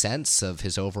really get a sense of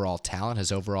his overall talent,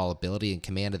 his overall ability and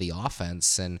command of the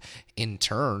offense. And in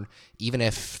turn, even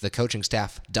if the coaching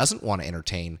staff doesn't want to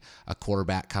entertain a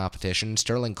quarterback competition,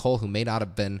 Sterling Cole, who may not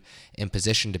have been in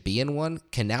position to be in one,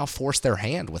 can now force their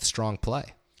hand with strong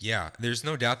play. Yeah, there's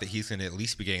no doubt that he's going to at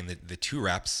least be getting the 2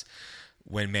 reps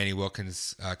when Manny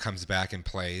Wilkins comes back and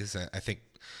plays. I think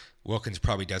Wilkins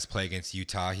probably does play against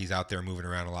Utah. He's out there moving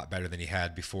around a lot better than he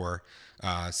had before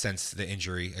since the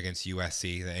injury against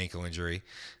USC, the ankle injury.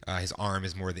 His arm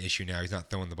is more the issue now. He's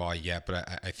not throwing the ball yet,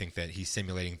 but I think that he's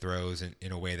simulating throws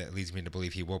in a way that leads me to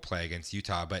believe he will play against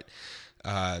Utah. But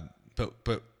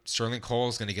Sterling Cole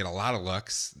is going to get a lot of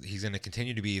looks. He's going to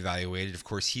continue to be evaluated. Of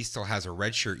course, he still has a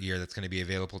redshirt year that's going to be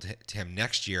available to him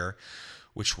next year,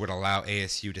 which would allow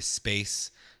ASU to space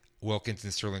Wilkins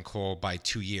and Sterling Cole by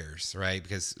 2 years, right?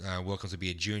 Because Wilkins would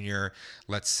be a junior.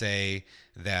 Let's say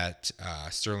that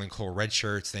Sterling Cole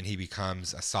redshirts, then he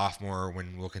becomes a sophomore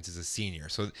when Wilkins is a senior.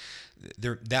 So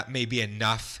that may be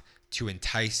enough to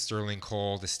entice Sterling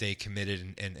Cole to stay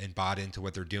committed and bought into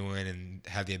what they're doing and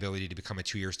have the ability to become a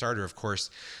 2-year starter. Of course,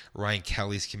 Ryan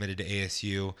Kelly's committed to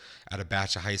ASU out of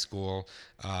Bachelor High School.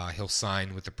 He'll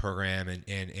sign with the program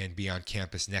and be on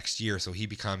campus next year, so he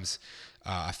becomes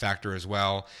a factor as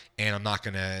well. And I'm not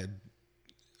going to,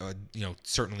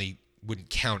 certainly wouldn't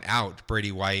count out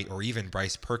Brady White or even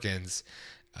Bryce Perkins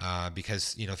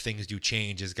because things do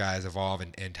change as guys evolve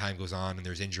and time goes on, and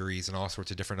there's injuries and all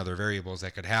sorts of different other variables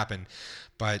that could happen.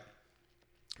 But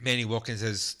Manny Wilkins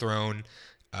has thrown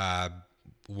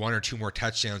 1 or 2 more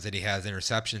touchdowns than he has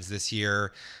interceptions this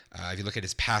year. If you look at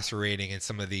his passer rating and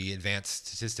some of the advanced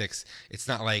statistics, it's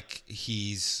not like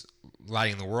he's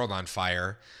lighting the world on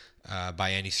fire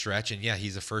by any stretch. And yeah,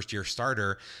 he's a first-year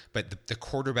starter, but the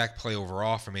quarterback play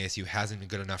overall from ASU hasn't been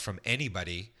good enough from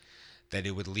anybody that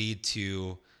it would lead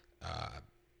to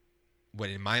what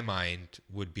in my mind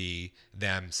would be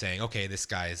them saying, okay, this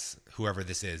guy's, whoever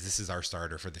this is our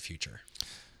starter for the future.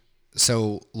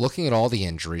 So looking at all the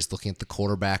injuries, looking at the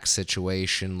quarterback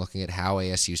situation, looking at how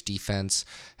ASU's defense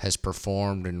has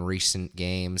performed in recent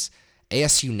games,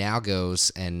 ASU now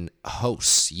goes and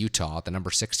hosts Utah, the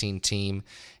number 16 team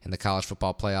in the college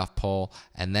football playoff poll,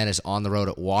 and then is on the road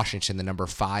at Washington, the number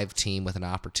 5 team with an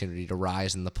opportunity to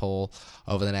rise in the poll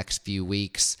over the next few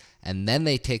weeks. And then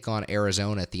they take on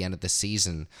Arizona at the end of the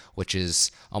season, which is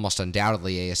almost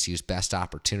undoubtedly ASU's best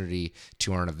opportunity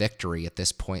to earn a victory at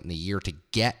this point in the year to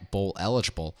get bowl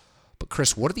eligible. But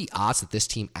Chris, what are the odds that this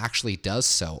team actually does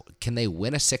so? Can they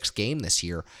win a 6th game this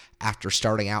year after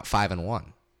starting out 5-1?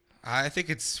 I think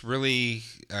it's really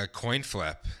a coin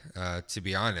flip, to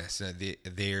be honest.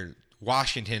 They're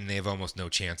Washington. They have almost no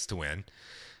chance to win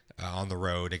on the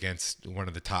road against one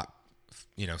of the top,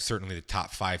 certainly the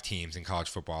top 5 teams in college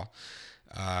football.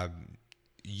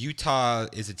 Utah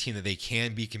is a team that they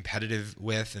can be competitive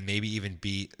with and maybe even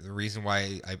beat. The reason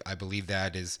why I believe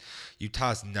that is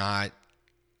Utah's not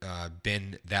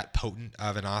been that potent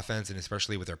of an offense, and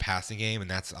especially with their passing game, and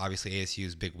that's obviously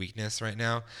ASU's big weakness right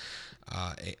now.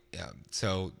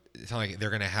 So it's not like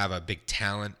they're going to have a big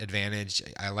talent advantage.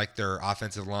 I like their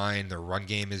offensive line. Their run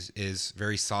game is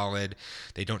very solid.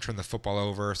 They don't turn the football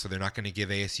over, so they're not going to give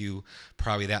ASU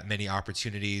probably that many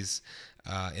opportunities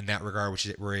in that regard,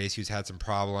 where ASU's had some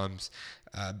problems.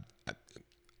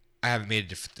 I haven't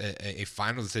made a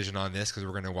final decision on this because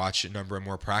we're going to watch a number of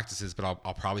more practices, but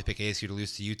I'll probably pick ASU to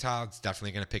lose to Utah. It's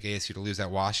definitely going to pick ASU to lose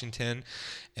at Washington.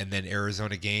 And then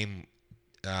Arizona game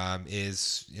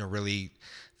is really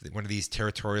one of these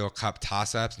territorial cup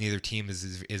toss-ups. Neither team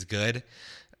is good.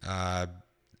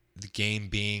 The game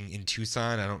being in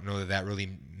Tucson, I don't know that really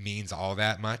means all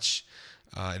that much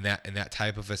in that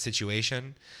type of a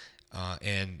situation.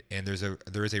 And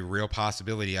there is a real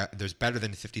possibility. There's better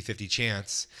than a 50-50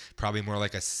 chance, probably more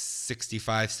like a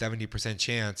 65-70%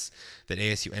 chance that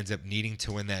ASU ends up needing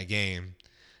to win that game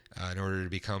in order to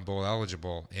become bowl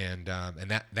eligible. And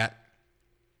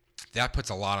that puts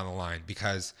a lot on the line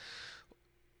because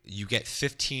you get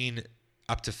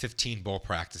up to 15 bowl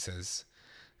practices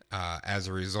as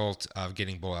a result of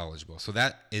getting bowl eligible. So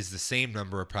that is the same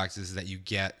number of practices that you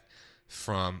get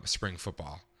from spring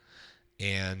football.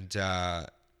 And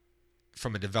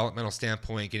from a developmental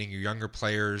standpoint, getting your younger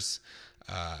players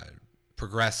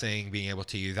progressing, being able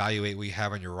to evaluate what you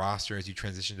have on your roster as you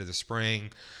transition to the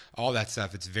spring, all that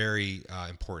stuff, it's very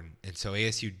important. And so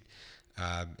ASU,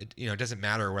 it doesn't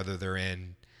matter whether they're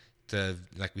in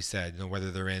like we said,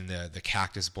 whether they're in the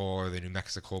Cactus Bowl or the New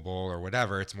Mexico Bowl or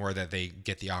whatever. It's more that they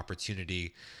get the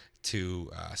opportunity to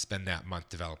spend that month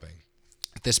developing.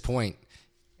 At this point,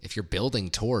 if you're building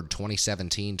toward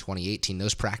 2017, 2018,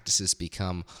 those practices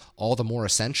become all the more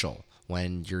essential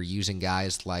when you're using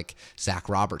guys like Zach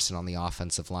Robertson on the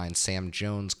offensive line, Sam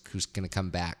Jones, who's going to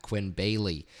come back, Quinn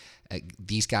Bailey.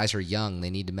 These guys are young. They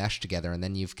need to mesh together. And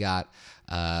then you've got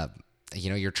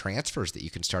your transfers that you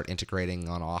can start integrating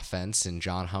on offense, and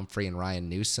John Humphrey and Ryan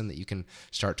Newsom that you can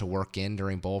start to work in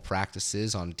during bowl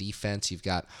practices. On defense, you've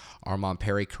got Armand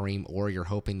Perry, Kareem Orr. You're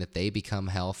hoping that they become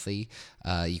healthy.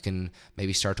 You can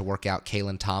maybe start to work out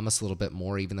Kalen Thomas a little bit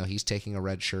more, even though he's taking a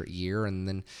redshirt year. And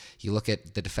then you look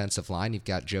at the defensive line. You've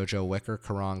got JoJo Wicker,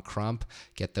 Karan Crump.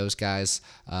 Get those guys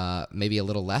maybe a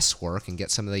little less work, and get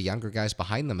some of the younger guys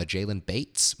behind them, a Jalen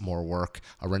Bates more work,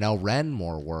 a Rennell Wren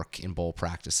more work in bowl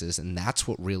practices. And that's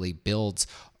what really builds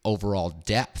overall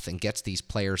depth and gets these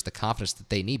players the confidence that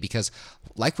they need, because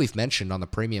like we've mentioned on the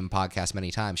premium podcast many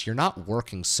times, you're not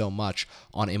working so much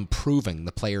on improving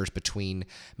the players between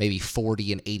maybe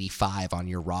 40 and 85 on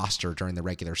your roster during the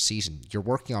regular season. You're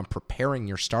working on preparing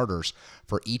your starters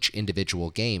for each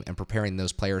individual game and preparing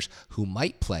those players who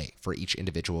might play for each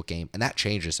individual game, and that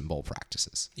changes in bowl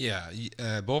practices. Yeah,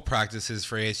 bowl practices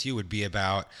for ASU would be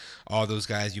about all those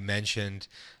guys you mentioned.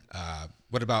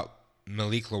 What about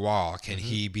Malik Lawal? Can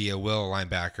he be a will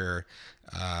linebacker,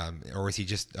 or is he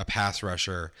just a pass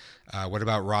rusher? What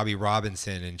about Robbie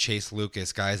Robinson and Chase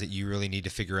Lucas, guys that you really need to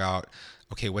figure out,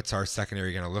 okay, what's our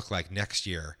secondary going to look like next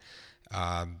year?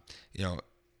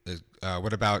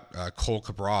 What about Cole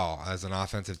Cabral as an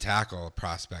offensive tackle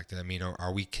prospect? I mean,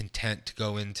 are we content to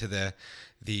go into the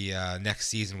next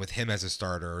season with him as a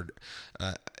starter?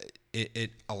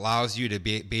 It allows you to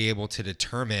be able to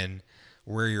determine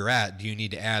where you're at. Do you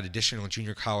need to add additional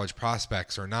junior college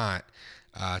prospects or not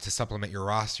to supplement your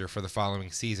roster for the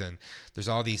following season? There's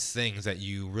all these things that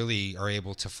you really are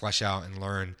able to flesh out and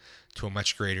learn to a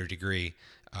much greater degree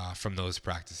from those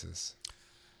practices.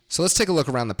 So let's take a look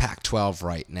around the Pac-12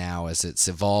 right now as it's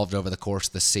evolved over the course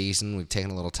of the season. We've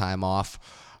taken a little time off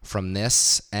from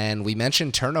this, and we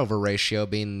mentioned turnover ratio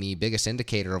being the biggest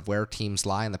indicator of where teams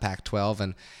lie in the Pac-12,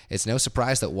 and it's no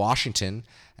surprise that Washington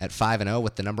at 5-0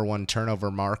 with the number one turnover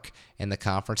mark in the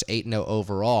conference, 8-0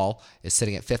 overall, is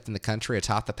sitting at 5th in the country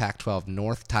atop the Pac-12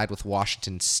 North, tied with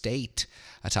Washington State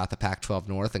atop the Pac-12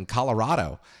 North, and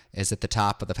Colorado is at the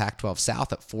top of the Pac-12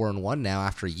 South at 4-1 now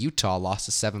after Utah lost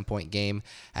a 7-point game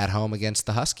at home against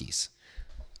the Huskies.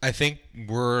 I think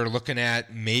we're looking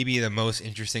at maybe the most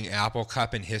interesting Apple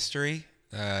Cup in history.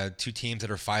 Two teams that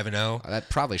are 5-0. That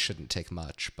probably shouldn't take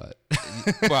much, but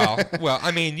well, I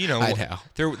mean, I know.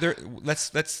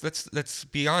 Let's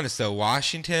be honest though.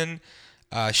 Washington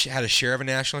had a share of a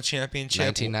national championship.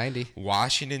 1990.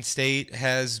 Washington State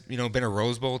has been a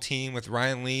Rose Bowl team with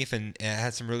Ryan Leaf and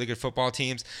had some really good football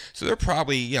teams. So they're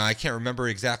probably I can't remember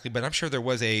exactly, but I'm sure there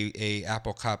was a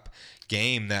Apple Cup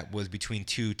game that was between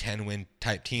two 10-win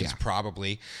type teams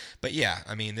probably. But yeah,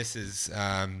 I mean this is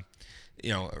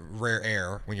rare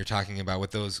air when you're talking about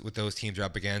what those teams are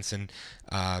up against, and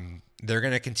they're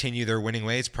going to continue their winning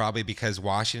ways probably because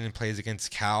Washington plays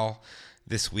against Cal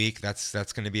this week. That's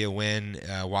going to be a win.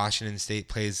 Washington State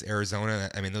plays Arizona.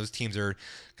 I mean, those teams are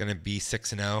going to be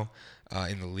 6-0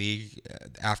 in the league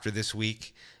after this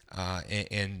week,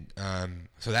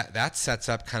 so that sets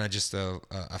up kind of just a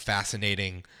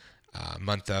fascinating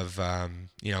month of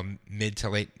mid to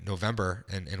late November,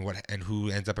 and who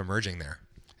ends up emerging there.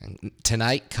 And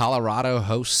tonight, Colorado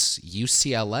hosts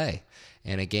UCLA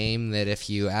in a game that if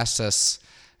you asked us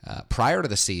prior to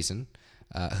the season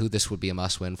who this would be a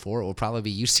must-win for, it would probably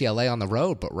be UCLA on the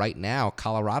road. But right now,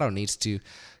 Colorado needs to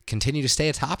continue to stay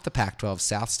atop the Pac-12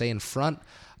 South, stay in front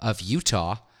of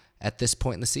Utah at this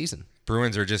point in the season.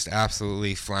 Bruins are just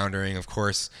absolutely floundering. Of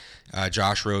course,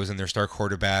 Josh Rosen, their star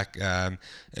quarterback,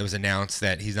 it was announced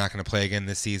that he's not going to play again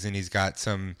this season. He's got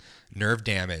some nerve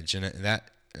damage, and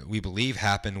that we believe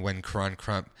happened when Karan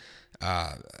Crump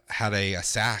had a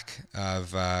sack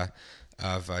of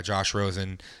Josh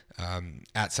Rosen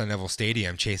at Sun Devil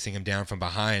Stadium, chasing him down from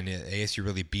behind. ASU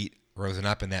really beat Rosen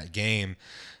up in that game.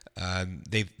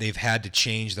 They've had to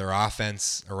change their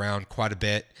offense around quite a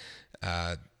bit.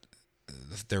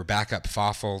 Their backup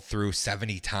Foffel threw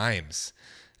 70 times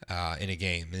in a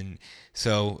game, and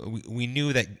so we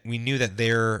knew that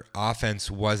their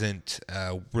offense wasn't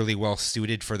really well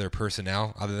suited for their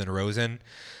personnel, other than Rosen,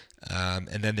 and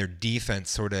then their defense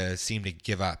sort of seemed to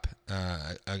give up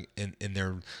in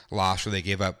their loss, where they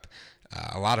gave up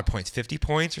a lot of points, 50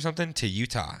 points or something to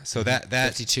Utah. So that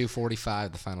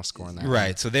 52-45, the final score in that. Right.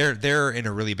 Game. So they're in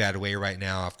a really bad way right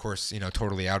now. Of course,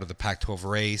 totally out of the Pac-12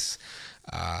 race.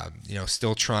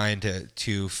 Still trying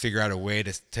to figure out a way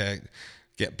to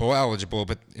get bowl eligible,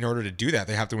 but in order to do that,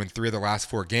 they have to win 3 of the last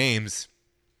 4 games.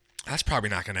 That's probably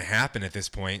not going to happen at this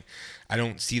point. I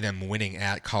don't see them winning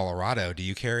at Colorado. Do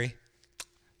you, Kerry?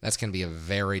 That's going to be a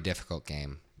very difficult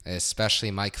game, especially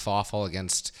Mike Foffel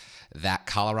against that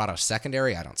Colorado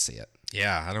secondary. I don't see it.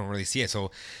 Yeah, I don't really see it.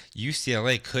 So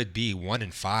UCLA could be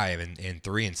 1-5 and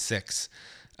 3-6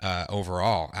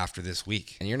 overall after this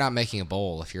week. And you're not making a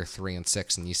bowl if you're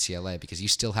 3-6 in UCLA, because you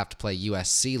still have to play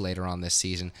USC later on this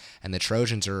season, and the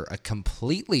Trojans are a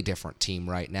completely different team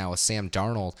right now with Sam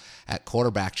Darnold at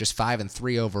quarterback, just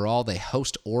 5-3 overall. They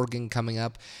host Oregon coming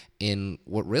up in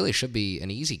what really should be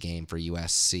an easy game for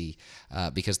USC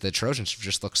because the Trojans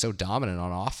just look so dominant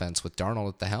on offense with Darnold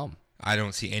at the helm. I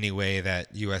don't see any way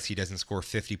that USC doesn't score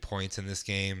 50 points in this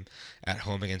game at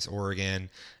home against Oregon.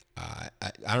 I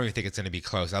don't even think it's going to be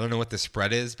close. I don't know what the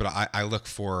spread is, but I look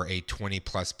for a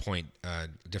 20-plus point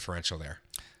differential there.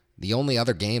 The only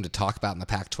other game to talk about in the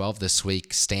Pac-12 this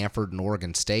week, Stanford and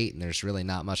Oregon State, and there's really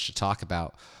not much to talk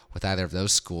about with either of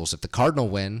those schools. If the Cardinal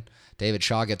win, David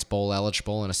Shaw gets bowl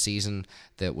eligible in a season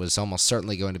that was almost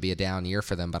certainly going to be a down year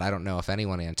for them, but I don't know if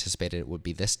anyone anticipated it would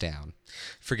be this down.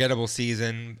 Forgettable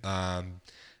season,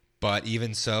 but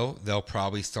even so, they'll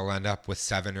probably still end up with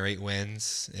 7 or 8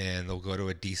 wins, and they'll go to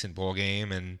a decent bowl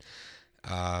game, and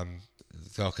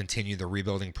they'll continue the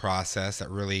rebuilding process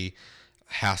that really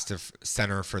has to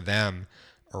center for them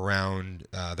around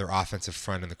their offensive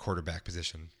front and the quarterback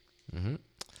position. Mm-hmm.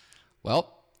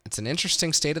 Well, it's an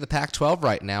interesting state of the Pac-12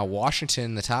 right now.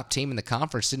 Washington, the top team in the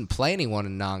conference, didn't play anyone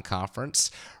in non-conference.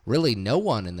 Really, no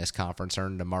one in this conference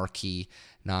earned a marquee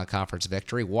non-conference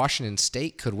victory. Washington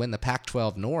State could win the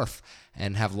Pac-12 North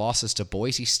and have losses to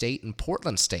Boise State and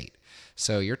Portland State.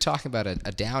 So you're talking about a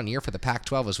down year for the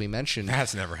Pac-12, as we mentioned.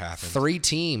 That's never happened. 3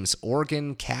 teams,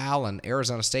 Oregon, Cal, and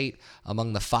Arizona State,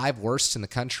 among the 5 worst in the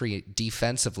country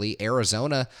defensively.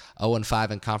 Arizona,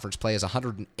 0-5 in conference play, is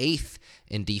 108th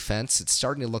in defense. It's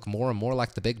starting to look more and more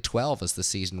like the Big 12 as the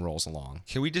season rolls along.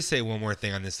 Can we just say one more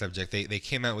thing on this subject? They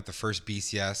came out with the first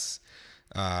BCS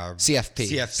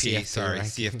CFP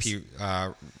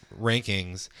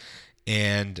rankings,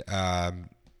 and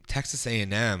Texas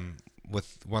A&M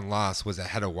with 1 loss was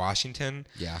ahead of Washington.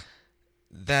 Yeah,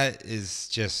 that is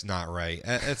just not right.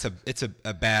 It's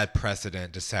a bad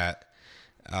precedent to set.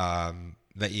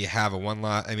 That you have a 1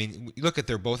 loss. I mean, you look at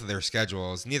both of their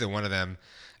schedules. Neither one of them.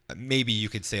 Maybe you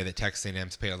could say that Texas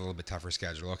A&M's play a little bit tougher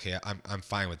schedule. Okay, I'm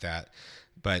fine with that.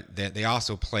 But they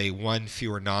also play one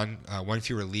fewer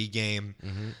league game.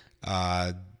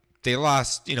 Mm-hmm. They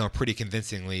lost, pretty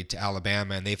convincingly to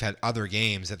Alabama, and they've had other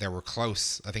games that were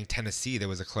close. I think Tennessee, there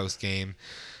was a close game.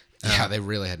 Yeah, they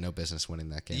really had no business winning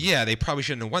that game. Yeah, they probably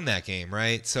shouldn't have won that game,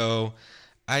 right? So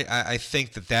I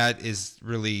think that is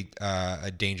really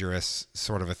a dangerous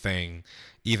sort of a thing,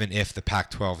 even if the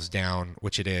Pac-12 is down,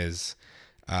 which it is,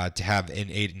 to have an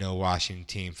 8-0 Washington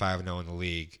team, 5-0 in the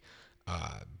league,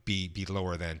 be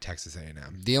lower than Texas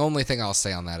A&M. The only thing I'll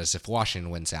say on that is if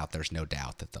Washington wins out, there's no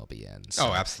doubt that they'll be in.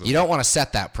 So absolutely. You don't want to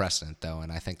set that precedent, though,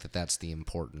 and I think that's the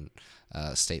important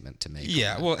statement to make.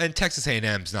 Yeah, well, and Texas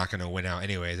A&M's not going to win out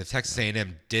anyways. If Texas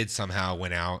A&M did somehow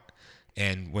win out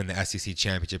and win the SEC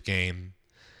championship game,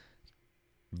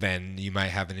 then you might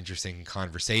have an interesting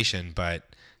conversation, but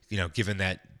given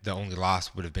that the only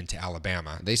loss would have been to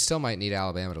Alabama. They still might need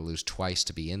Alabama to lose twice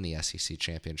to be in the SEC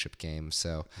championship game,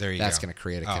 so that's going to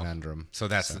create a conundrum. And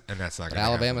that's not going to happen.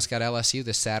 Alabama's got LSU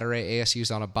this Saturday.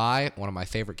 ASU's on a bye. One of my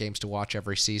favorite games to watch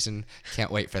every season. Can't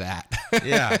wait for that.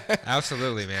 Yeah,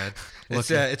 absolutely, man. It's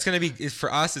going to be,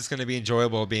 for us, it's going to be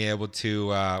enjoyable being able to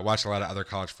watch a lot of other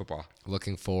college football.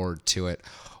 Looking forward to it.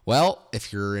 Well,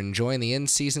 if you're enjoying the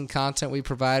in-season content we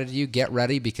provided you, get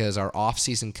ready because our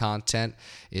off-season content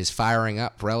is firing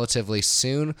up relatively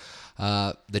soon.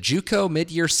 The JUCO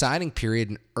mid-year signing period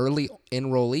and early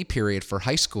enrollee period for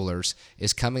high schoolers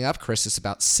is coming up, Chris. It's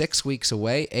about 6 weeks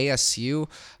away. ASU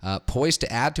poised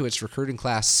to add to its recruiting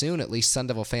class soon, at least Sun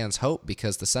Devil fans hope,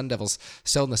 because the Sun Devils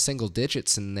still in the single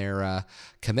digits in their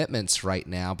commitments right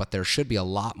now, but there should be a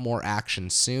lot more action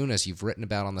soon. As you've written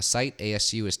about on the site,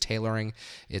 ASU is tailoring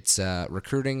its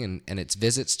recruiting and its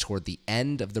visits toward the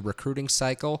end of the recruiting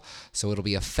cycle, so it'll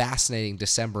be a fascinating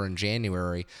December and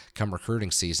January come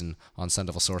recruiting season on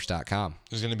SunDevilSource.com.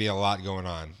 There's going to be a lot going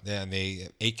on. And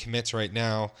 8 commits right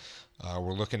now.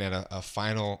 We're looking at a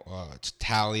final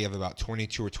tally of about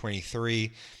 22 or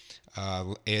 23.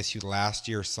 ASU last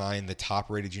year signed the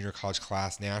top-rated junior college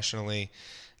class nationally.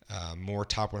 More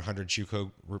top 100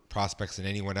 JUCO prospects than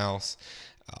anyone else.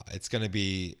 It's going to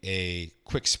be a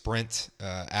quick sprint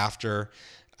after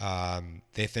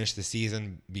they finish the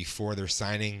season before they're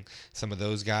signing some of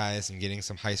those guys and getting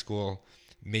some high school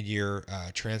mid-year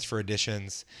transfer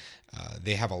additions.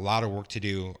 They have a lot of work to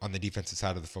do on the defensive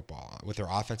side of the football. With their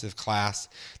offensive class,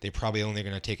 they probably only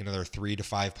going to take another 3 to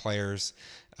 5 players.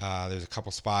 There's a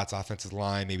couple spots, offensive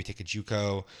line, maybe take a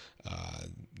JUCO,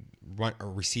 a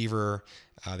receiver.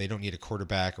 They don't need a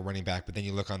quarterback or running back. But then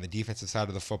you look on the defensive side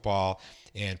of the football,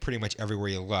 and pretty much everywhere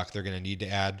you look, they're going to need to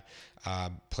add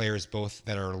players both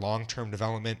that are long-term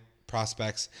development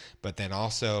prospects, but then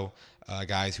also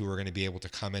guys who are going to be able to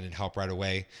come in and help right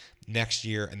away next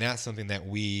year. And that's something that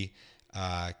we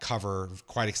cover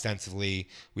quite extensively.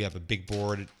 We have a big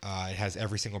board. It has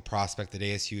every single prospect that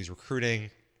ASU is recruiting.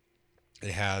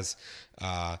 It has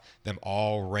them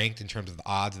all ranked in terms of the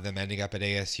odds of them ending up at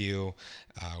ASU.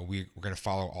 We're going to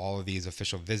follow all of these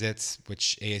official visits,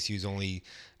 which ASU's only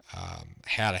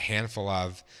had a handful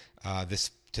of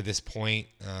this to this point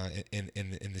in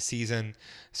the season.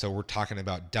 So we're talking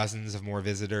about dozens of more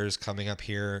visitors coming up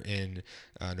here in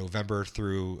November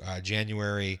through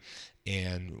January,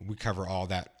 and we cover all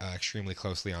that extremely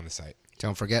closely on the site.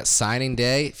 Don't forget signing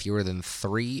day, fewer than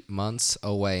 3 months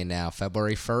away now.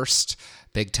 February 1st,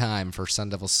 big time for Sun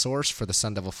Devil Source, for the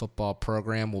Sun Devil football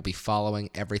program. We'll be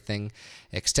following everything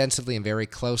extensively and very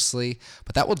closely.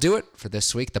 But that will do it for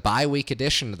this week, the bye-week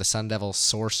edition of the Sun Devil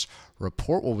Source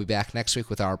Report. We'll be back next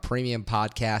week with our premium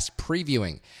podcast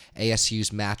previewing ASU's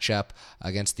matchup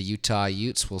against the Utah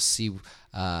Utes. We'll see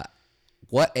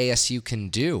what ASU can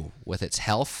do with its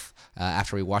health.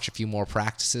 After we watch a few more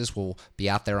practices, we'll be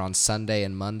out there on Sunday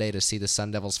and Monday to see the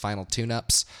Sun Devils' final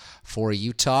tune-ups for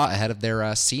Utah ahead of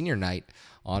their senior night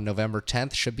on November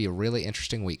 10th. Should be a really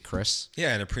interesting week, Chris.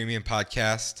 Yeah, and a premium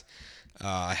podcast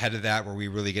ahead of that where we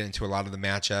really get into a lot of the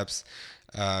matchups.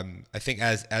 I think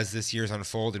as this year's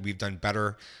unfolded, we've done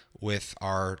better with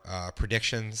our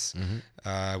predictions.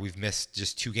 We've missed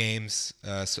just 2 games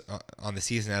on the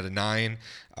season out of 9.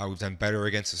 We've done better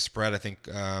against the spread. I think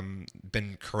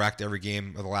been correct every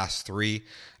game of the last 3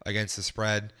 against the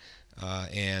spread,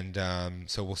 and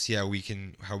so we'll see how we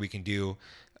can do,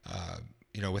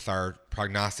 with our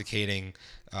prognosticating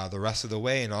the rest of the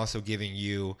way, and also giving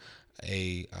you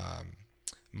a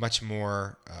much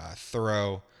more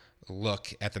thorough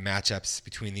look at the matchups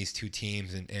between these 2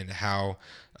 teams and how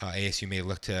ASU may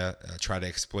look to try to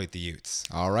exploit the Utes.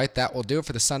 All right, that will do it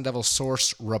for the Sun Devil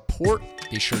Source Report.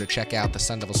 Be sure to check out the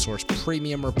Sun Devil Source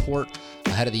Premium Report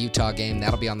ahead of the Utah game.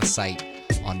 That'll be on the site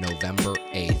on November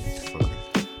 8th. For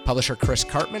publisher Chris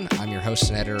Karpman, I'm your host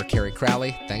and editor, Kerry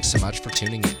Crowley. Thanks so much for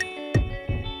tuning in.